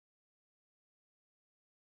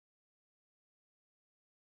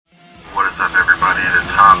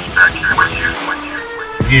Hobbs back here with you.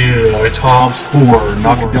 Yeah, it's Hobbs Horror,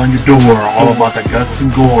 knocking down your door, all about the guts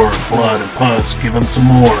and gore, blood and pus, give him some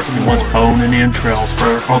more. He wants bone and entrails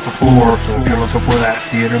spread across the floor, so if you're looking for that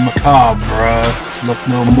theater macabre, bruh, look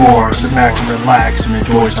no more. Sit back and relax and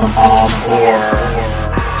enjoy some Hobbs Horror.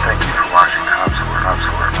 Thank you for watching Hobbs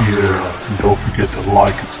Horror. Yeah, and don't forget to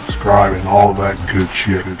like and subscribe and all that good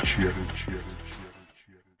shit.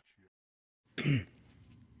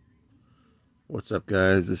 What's up,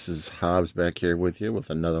 guys? This is Hobbs back here with you with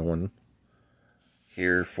another one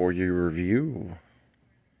here for your review.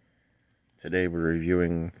 Today we're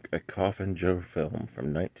reviewing a Coffin Joe film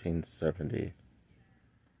from 1970,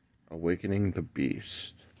 Awakening the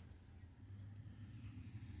Beast.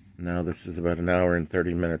 Now this is about an hour and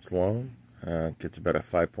 30 minutes long. Gets about a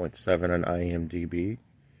 5.7 on IMDb.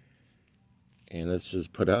 And this is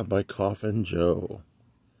put out by Coffin Joe.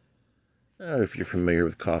 If you're familiar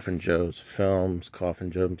with Coffin Joe's films, a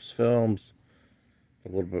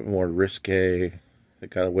little bit more risque. They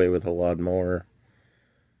got away with a lot more.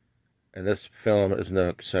 And this film is no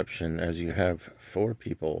exception, as you have 4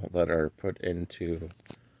 people that are put into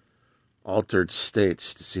altered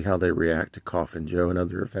states to see how they react to Coffin Joe and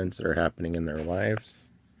other events that are happening in their lives.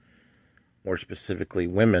 More specifically,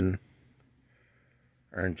 women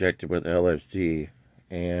are injected with LSD,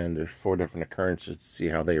 and there's 4 different occurrences to see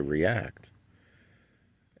how they react.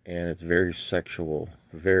 And it's very sexual,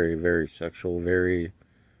 very, very sexual, very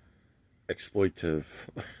exploitive,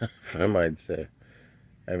 if I might say.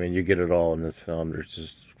 I mean, you get it all in this film. There's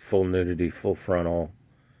just full nudity, full frontal.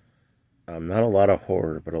 Not a lot of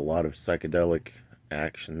horror, but a lot of psychedelic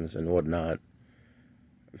actions and whatnot.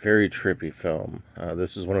 Very trippy film.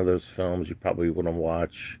 This is one of those films you probably wouldn't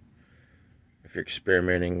watch if you're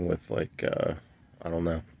experimenting with, like, I don't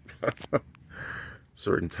know,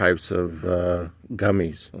 certain types of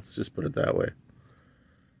gummies. Let's just put it that way.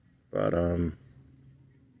 But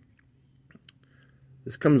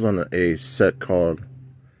this comes on a set called,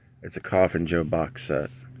 it's a Coffin Joe box set.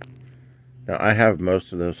 Now, I have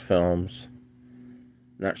most of those films.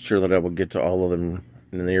 Not sure that I will get to all of them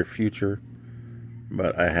in the near future,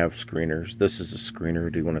 but I have screeners. This is a screener. I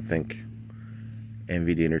do want to thank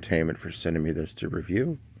MVD Entertainment for sending me this to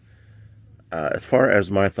review. As far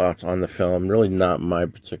as my thoughts on the film, really not my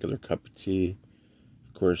particular cup of tea.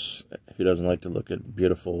 Of course, who doesn't like to look at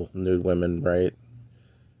beautiful nude women, right?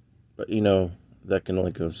 But, you know, that can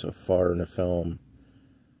only go so far in a film.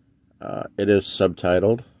 It is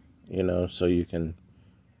subtitled, you know, so you can,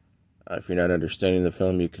 if you're not understanding the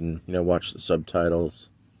film, you can, you know, watch the subtitles.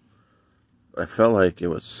 I felt like it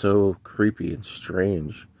was so creepy and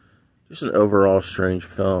strange. Just an overall strange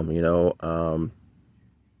film, you know.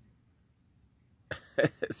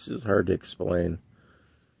 It's just hard to explain.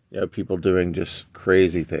 You know, people doing just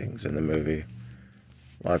crazy things in the movie.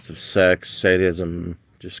 Lots of sex, sadism,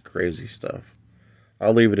 just crazy stuff.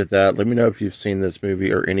 I'll leave it at that. Let me know if you've seen this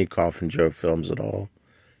movie or any Coffin Joe films at all.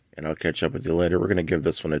 And I'll catch up with you later. We're going to give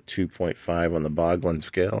this one a 2.5 on the Boglin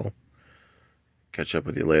scale. Catch up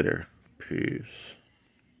with you later. Peace.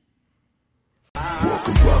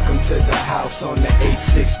 Welcome to the house on the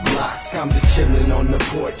A6 block. I'm just chilling on the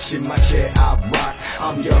porch in my chair I rock.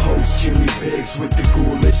 I'm your host Jimmy Biggs with the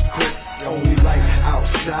ghoulish grip. Only light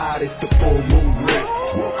outside is the full moon grip.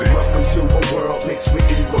 Welcome to a world mixed with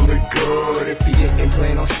evil and good. If you ain't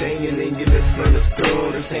plan on staying, then you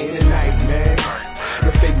misunderstood. This ain't a nightmare,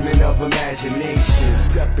 the figment of imagination.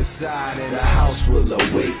 Step aside and the house will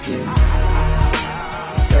awaken.